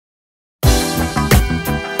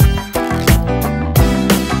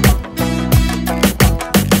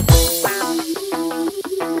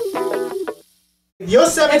your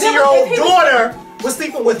 17-year-old daughter was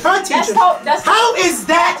sleeping with her teacher. How is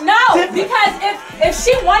that? No, different? Because if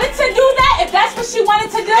she wanted to do that, if that's what she wanted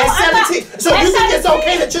to do, at 17. So you think it's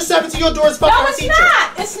okay that your 17-year-old daughter is fucking her teacher? No,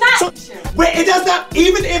 it's not. It's not. So, wait, it does not.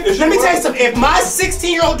 Even if let me tell you something. If my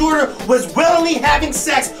 16-year-old daughter was willingly having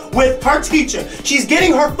sex with her teacher, she's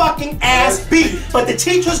getting her fucking ass beat. But the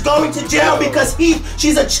teacher's going to jail because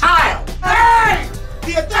she's a child. Hey,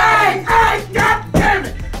 God damn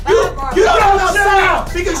it! You don't know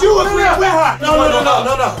outside because you agree with her.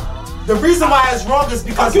 No. The reason why it's wrong is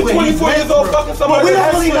because you're 24 years old fucking somebody. We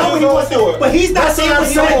don't really know what he wants to. But he's not saying what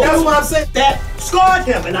he wants. That's what I'm saying. That scarred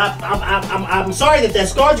him, and I'm sorry that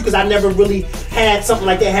scarred you because I never really had something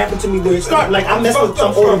like that happen to me where it scarred. Like I messed with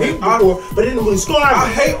some older people before, but it didn't really scar me. I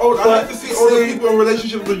hate to see older people in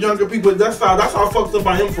relationships with younger people. That's how fucked up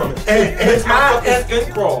I am from it. And it's my fucking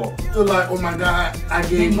skin crawl. You're like, oh my God, I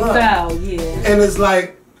gave up. Yeah. And it's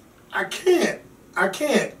like, I can't.